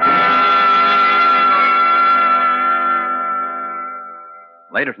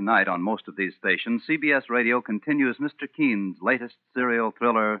 Later tonight on most of these stations, CBS Radio continues Mr. Keene's latest serial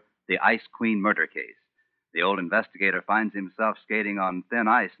thriller, The Ice Queen Murder Case. The old investigator finds himself skating on thin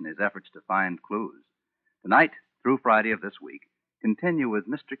ice in his efforts to find clues. Tonight, through Friday of this week, continue with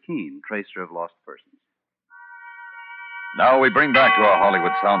Mr. Keene, tracer of lost persons. Now we bring back to our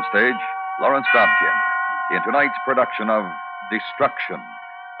Hollywood soundstage Lawrence Dobkin in tonight's production of Destruction,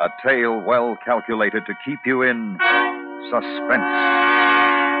 a tale well calculated to keep you in suspense.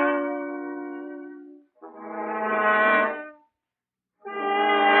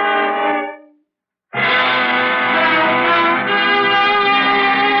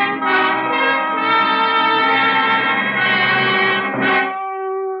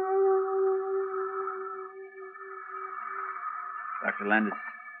 Dr. Landis.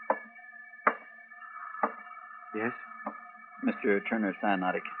 Yes? Mr. Turner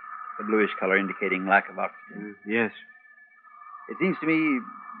cyanotic. The bluish color indicating lack of oxygen. Yes. It seems to me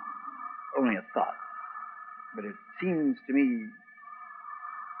only a thought. But it seems to me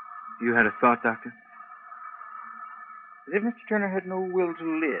You had a thought, Doctor? as if Mr. Turner had no will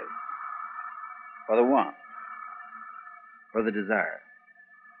to live. For the want. For the desire.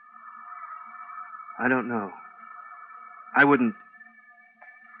 I don't know. I wouldn't.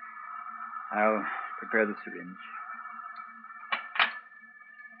 I'll prepare the syringe.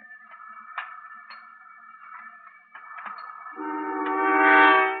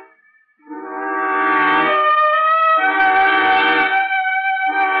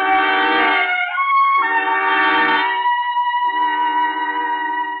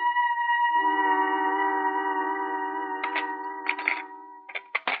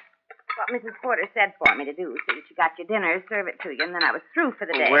 What Mrs. Porter said for me to do, so that you got your dinner, serve it to you, and then I was through for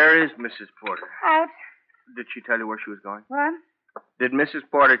the day. Where is Mrs. Porter? Out. Did she tell you where she was going? What? Did Mrs.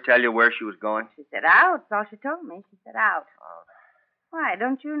 Porter tell you where she was going? She said out. That's all she told me. She said out. Why,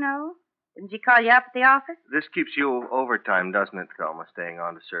 don't you know? Didn't she call you up at the office? This keeps you overtime, doesn't it, Thelma, staying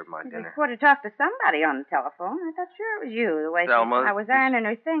on to serve my dinner? Mrs. Porter talked to somebody on the telephone. I thought sure it was you, the way Thelma, I was ironing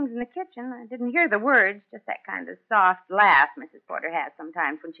her things in the kitchen. I didn't hear the words, just that kind of soft laugh Mrs. Porter has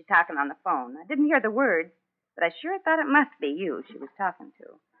sometimes when she's talking on the phone. I didn't hear the words, but I sure thought it must be you she was talking to.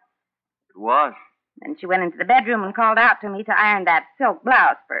 It was. Then she went into the bedroom and called out to me to iron that silk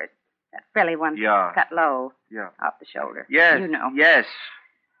blouse first. That frilly one Yeah. cut low Yeah. off the shoulder. Yes. You know. Yes.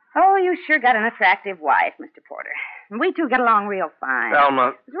 Oh, you sure got an attractive wife, Mr. Porter. And we two get along real fine. Thelma.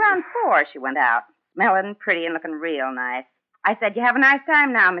 It was around 4 she went out, smelling pretty and looking real nice. I said, you have a nice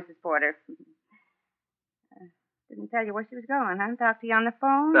time now, Mrs. Porter. Didn't tell you where she was going, huh? Talk to you on the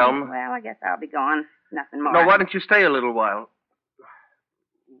phone? Thelma. Well, I guess I'll be going. Nothing more. No, why don't you stay a little while?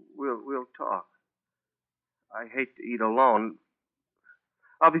 We'll talk. I hate to eat alone.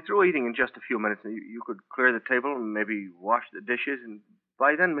 I'll be through eating in just a few minutes. You could clear the table and maybe wash the dishes, and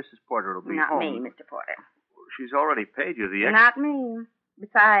by then Mrs. Porter will be Not home. me, Mr. Porter. She's already paid you the Not me.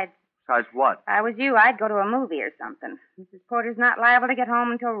 Besides, what? if I was you, I'd go to a movie or something. Mrs. Porter's not liable to get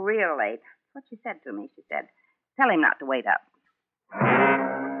home until real late. That's what she said to me. She said, tell him not to wait up.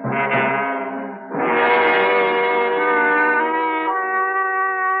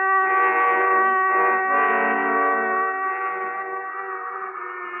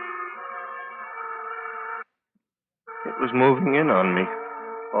 It was moving in on me.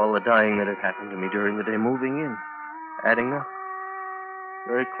 All the dying that had happened to me during the day moving in. Adding up.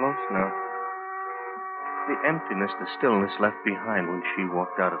 Very close now. The emptiness, the stillness left behind when she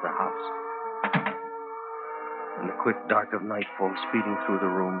walked out of the house. And the quick dark of nightfall speeding through the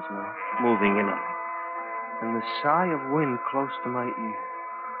rooms now, moving in on me. And the sigh of wind close to my ear.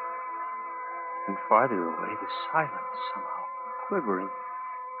 And farther away, the silence somehow, quivering,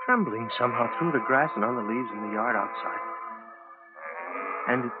 trembling somehow through the grass and on the leaves in the yard outside.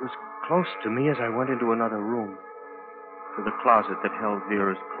 And it was close to me as I went into another room, to the closet that held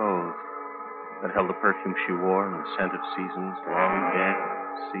Vera's clothes, that held the perfume she wore and the scent of seasons long dead,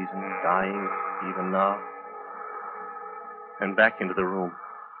 seasons dying, even now. And back into the room.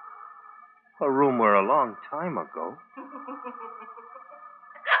 A room where a long time ago.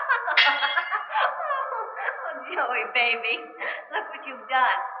 Joey, baby, look what you've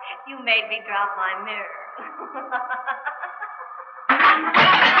done. You made me drop my mirror.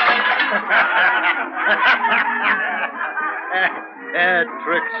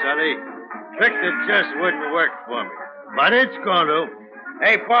 Trick, Sonny. Trick that just wouldn't work for me. But it's going to.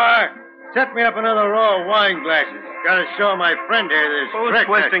 Hey, Pa, set me up another row of wine glasses. Got to show my friend here this Who's trick.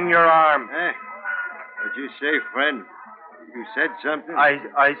 twisting your arm? What'd you say, friend? You said something?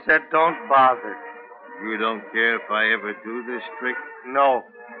 I said don't bother. You don't care if I ever do this trick? No.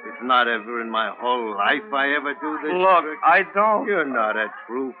 If not ever in my whole life I ever do this Look, trick? I don't. You're not a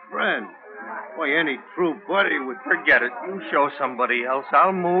true friend. Why, any true buddy would... Forget it. You show somebody else.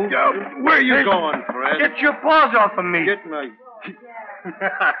 I'll move. Where are you going, friend? Get your paws off of me. Get my...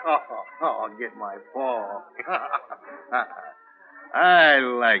 get my paw. I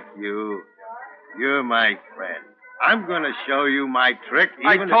like you. You're my friend. I'm going to show you my trick.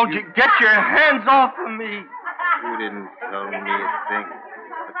 I told you, get your hands off of me. You didn't tell me a thing.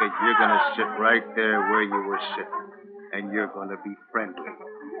 Because you're going to sit right there where you were sitting. And you're going to be friendly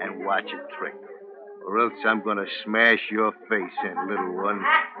and watch a trick. Or else I'm going to smash your face in, little one.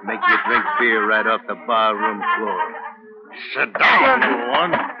 Make you drink beer right off the barroom floor. Sit down, little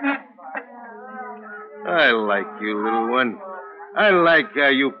one. I like you, little one. I like how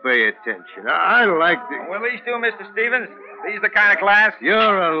you pay attention. I like the... Will these do, Mr. Stevens? These the kind of class?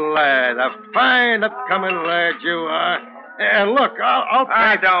 You're a lad, a fine upcoming lad you are. Look, I'll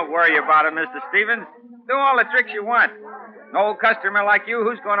pay... Don't worry about it, Mr. Stevens. Do all the tricks you want. An old customer like you,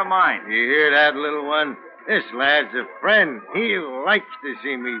 who's going to mind? You hear that, little one? This lad's a friend. He likes to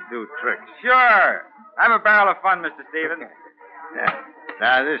see me do tricks. Sure. Have a barrel of fun, Mr. Stevens.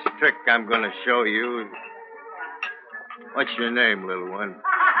 Now, this trick I'm going to show you... What's your name, little one?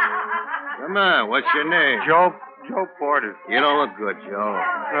 Come on, what's your name? Joe Porter. You don't look good, Joe.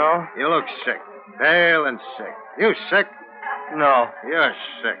 No? You look sick. Pale and sick. You sick? No. You're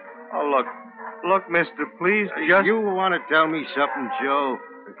sick. Oh, look, mister, please, just... You want to tell me something, Joe?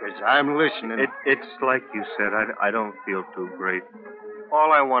 Because I'm listening. It's like you said. I don't feel too great.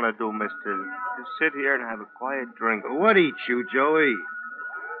 All I want to do, mister, is sit here and have a quiet drink. What eats you, Joey?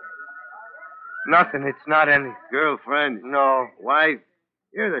 Nothing. It's not any. Girlfriend? No. Wife?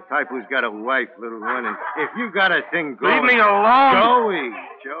 You're the type who's got a wife, little one, and if you got a thing going... Leave me alone!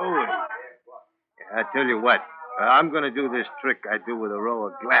 Joey. I tell you what, I'm going to do this trick I do with a row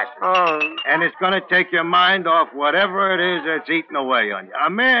of glasses. Oh. And it's going to take your mind off whatever it is that's eating away on you. A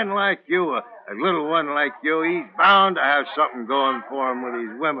man like you, a little one like you, he's bound to have something going for him with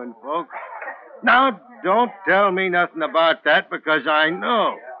these women folk. Now, don't tell me nothing about that, because I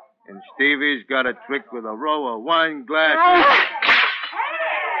know. And Stevie's got a trick with a row of wine glasses.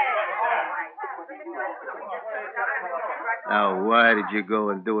 Now, why did you go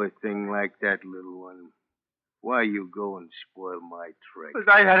and do a thing like that, little one? Why you go and spoil my trick? Because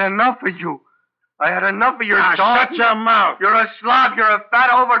I had enough of you. I had enough of your dog. Shut your mouth. You're a slob. You're a fat,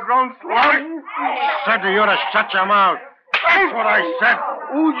 overgrown slob. I said to you to shut your mouth. That's what I said.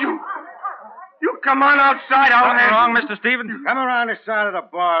 Oh, you come on outside. What's wrong, Mr. Stevens? Come around the side of the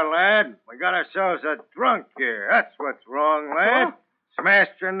bar, lad. We got ourselves a drunk here. That's what's wrong, lad. Huh?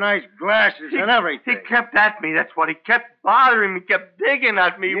 Smashed your nice glasses and everything. He kept at me. That's what he kept bothering me. Kept digging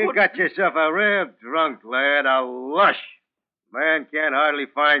at me. You got yourself a real drunk, lad. A lush. Man can't hardly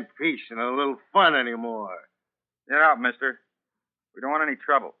find peace and a little fun anymore. Get out, mister. We don't want any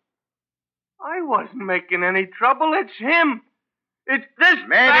trouble. I wasn't making any trouble. It's him. It's this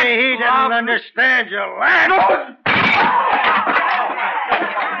Maybe he didn't understand you, lad.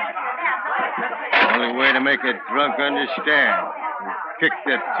 Only way to make a drunk understand. Kick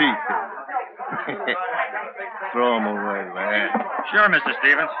their teeth in. Throw them away, lad. Sure, Mr.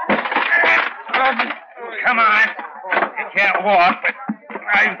 Stevens. Come on. You can't walk, but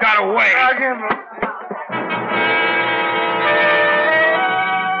I've got a way.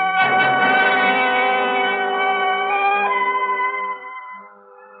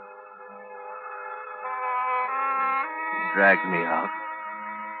 Dragged me out,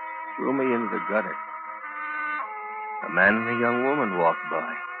 threw me into the gutter. A man and a young woman walked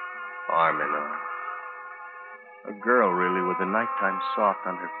by, arm in arm. A girl, really, with the nighttime soft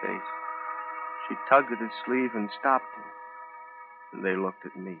on her face. She tugged at his sleeve and stopped him. And they looked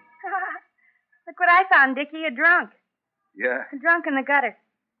at me. Look what I found, Dickie, a drunk. Yeah, A drunk in the gutter.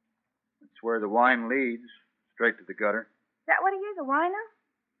 that's where the wine leads, straight to the gutter. Is that what he is, a wino?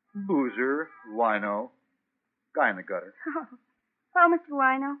 Boozer, wino, guy in the gutter. Hello, Mr.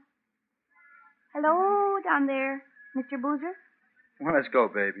 Wino. Hello, down there, Mr. Boozer. Well, let's go,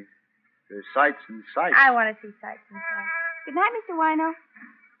 baby. There's sights and sights. I want to see sights and sights. Good night, Mr. Wino.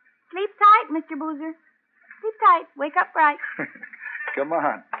 Sleep tight, Mr. Boozer. Sleep tight. Wake up bright. Come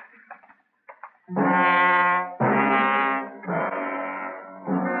on.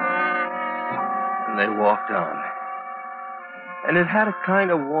 And they walked on. And it had a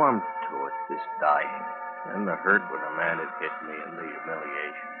kind of warmth to it, this dying. And the hurt when a man had hit me and the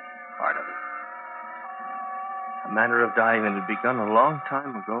humiliation. Part of it. A manner of dying that had begun a long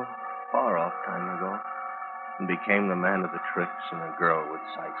time ago, far off time ago, and became the man of the tricks and a girl with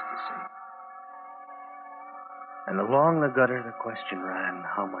sights to see. And along the gutter the question ran,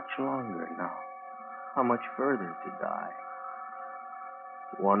 how much longer now? How much further to die?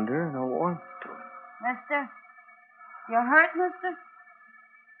 Wonder and a warmth to it. Mister? You hurt, mister?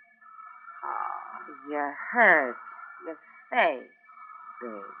 Oh, you're hurt. Your face.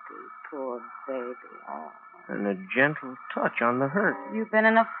 Baby, poor baby. Oh. And a gentle touch on the hurt. You've been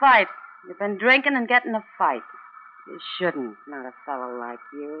in a fight. You've been drinking and getting a fight. You shouldn't. Not a fellow like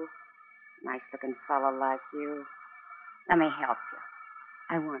you. Nice-looking fellow like you. Let me help you.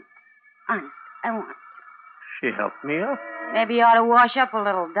 I want to. Honest, I want to. She helped me up. Maybe you ought to wash up a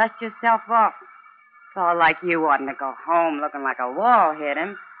little, dust yourself off. A fellow like you oughtn't to go home looking like a wall hit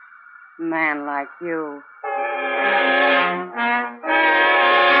him. A man like you.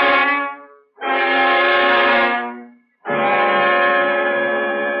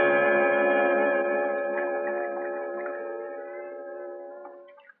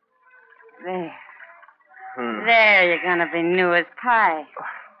 You're gonna be new as pie.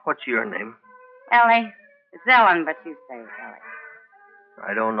 What's your name? Ellie. It's Ellen, but you say it's Ellie.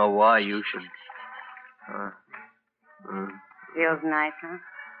 I don't know why you should... Feels nice, huh?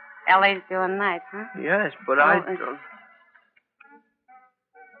 Ellie's doing nice, huh? Yes, but I Oh, don't...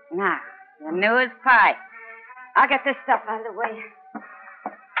 Now, you're new as pie. I'll get this stuff out of the way.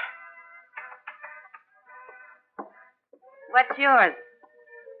 What's yours?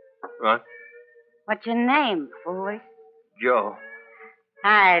 What? What's your name, foolish? Joe.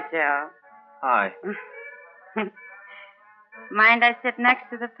 Hi, Joe. Hi. Mind I sit next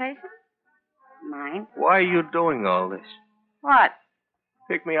to the patient? Mind. Why are you doing all this? What?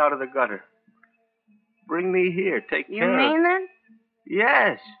 Pick me out of the gutter. Bring me here. Take You care mean of... that?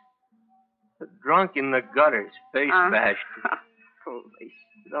 Yes. Drunk in the gutters, face bashed. Foolish.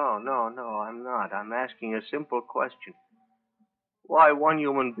 No, I'm not. I'm asking a simple question. Why one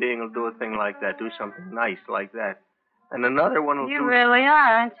human being will do a thing like that, do something nice like that, and another one will You do... really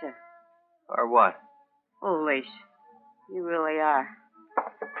are, aren't you? Or what? Foolish. You really are.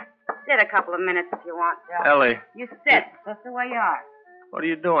 Sit a couple of minutes if you want, Joe. Ellie. You sit, just the way you are. What are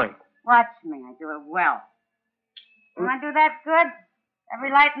you doing? Watch me. I do it well. When I do that good,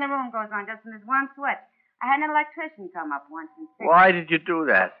 every light in the room goes on just in this one switch. I had an electrician come up once and fix it. Why did you do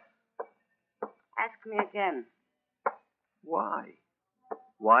that? Ask me again. Why?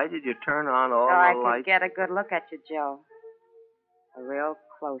 Why did you turn on all So I the could lights? get a good look at you, Joe. A real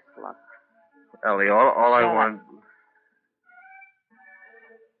close look. Ellie, all I Shut up. want...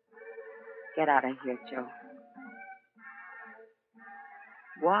 Get out of here, Joe.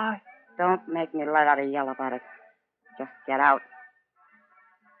 Why? Don't make me let out a yell about it. Just get out.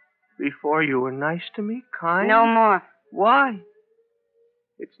 Before you were nice to me, kind? No more. Why?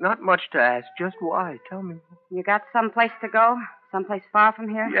 It's not much to ask. Just why? Tell me. You got someplace to go? Someplace far from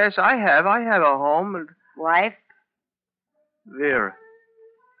here? Yes, I have. I have a home and... Wife? Vera.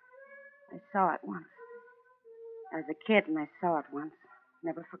 I saw it once. I was a kid and I saw it once.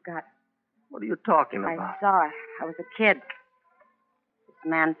 Never forgot. What are you talking I about? saw it. I was a kid. This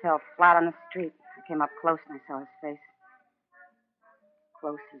man fell flat on the street. I came up close and I saw his face.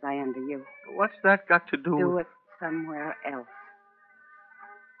 Close as I am to you. What's that got to do Do with... it somewhere else.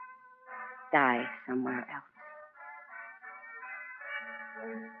 Die somewhere else.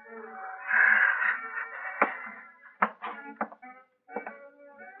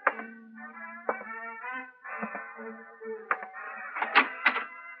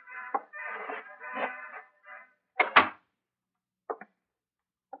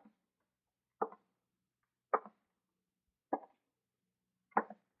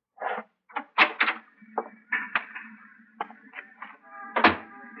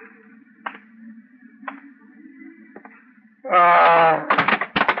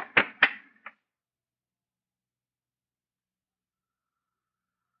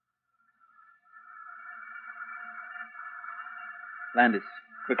 Landis,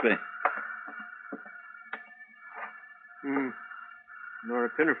 quickly.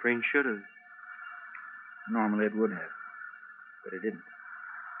 Norepinephrine should have. Normally it would have, but it didn't.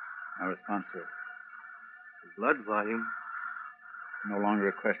 No response to it. The blood volume. No longer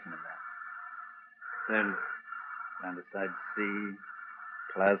a question of that. Then... Landicide C,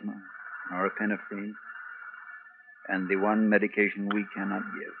 plasma, norepinephrine, and the one medication we cannot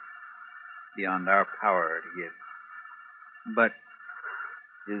give, beyond our power to give. But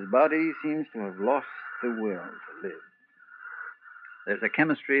his body seems to have lost the will to live. There's a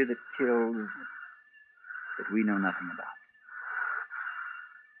chemistry that kills that we know nothing about.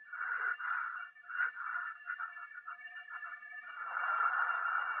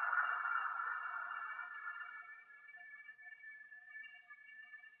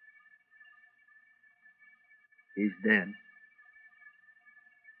 He's dead.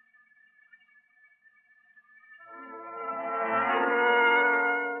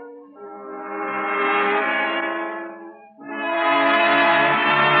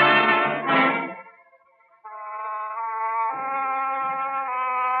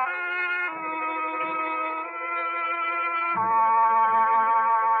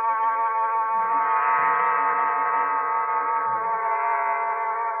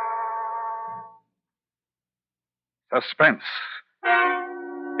 Suspense,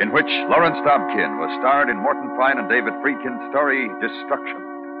 in which Lawrence Dobkin was starred in Morton Fine and David Friedkin's story, Destruction.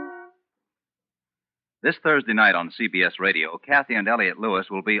 This Thursday night on CBS Radio, Kathy and Elliot Lewis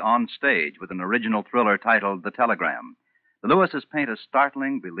will be on stage with an original thriller titled The Telegram. The Lewises paint a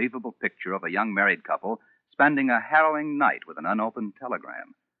startling, believable picture of a young married couple spending a harrowing night with an unopened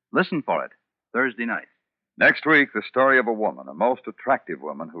telegram. Listen for it, Thursday night. Next week, the story of a woman, a most attractive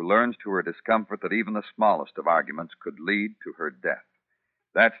woman, who learns to her discomfort that even the smallest of arguments could lead to her death.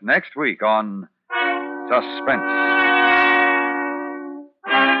 That's next week on Suspense.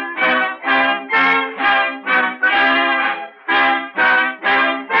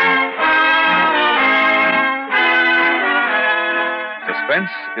 Suspense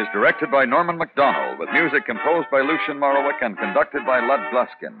is directed by Norman MacDonald, with music composed by Lucien Morawick and conducted by Lud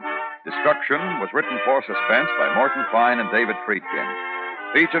Gluskin. Destruction was written for Suspense by Morton Fine and David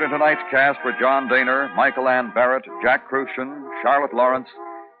Friedkin. Featured in tonight's cast were John Daner, Michael Ann Barrett, Jack Crucian, Charlotte Lawrence,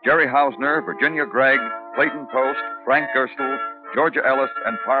 Jerry Hausner, Virginia Gregg, Clayton Post, Frank Gerstle, Georgia Ellis,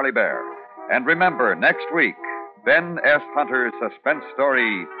 and Parley Bear. And remember, next week, Ben S. Hunter's suspense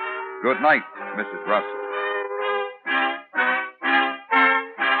story, Good Night, Mrs. Russell.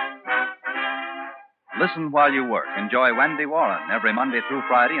 Listen while you work. Enjoy Wendy Warren every Monday through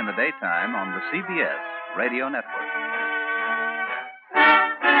Friday in the daytime on the CBS Radio Network.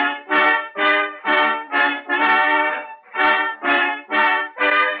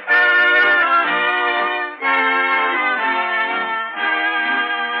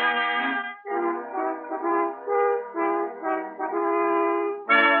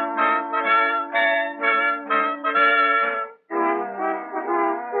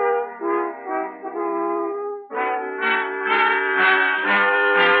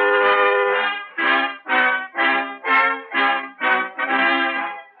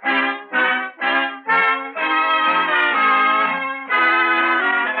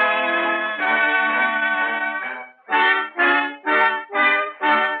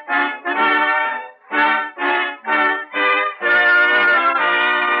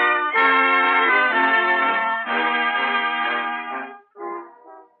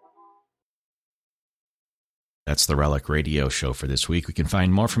 That's the Relic Radio Show for this week. We can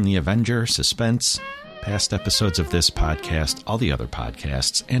find more from the Avenger, Suspense, past episodes of this podcast, all the other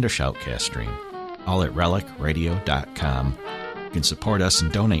podcasts, and a Shoutcast stream, all at relicradio.com. You can support us and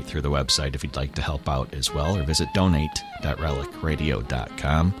donate through the website if you'd like to help out as well, or visit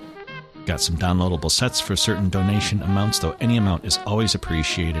donate.relicradio.com. Got some downloadable sets for certain donation amounts, though any amount is always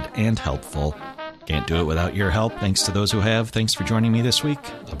appreciated and helpful. Can't do it without your help. Thanks to those who have. Thanks for joining me this week.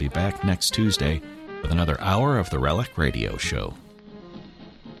 I'll be back next Tuesday with another hour of the Relic Radio Show.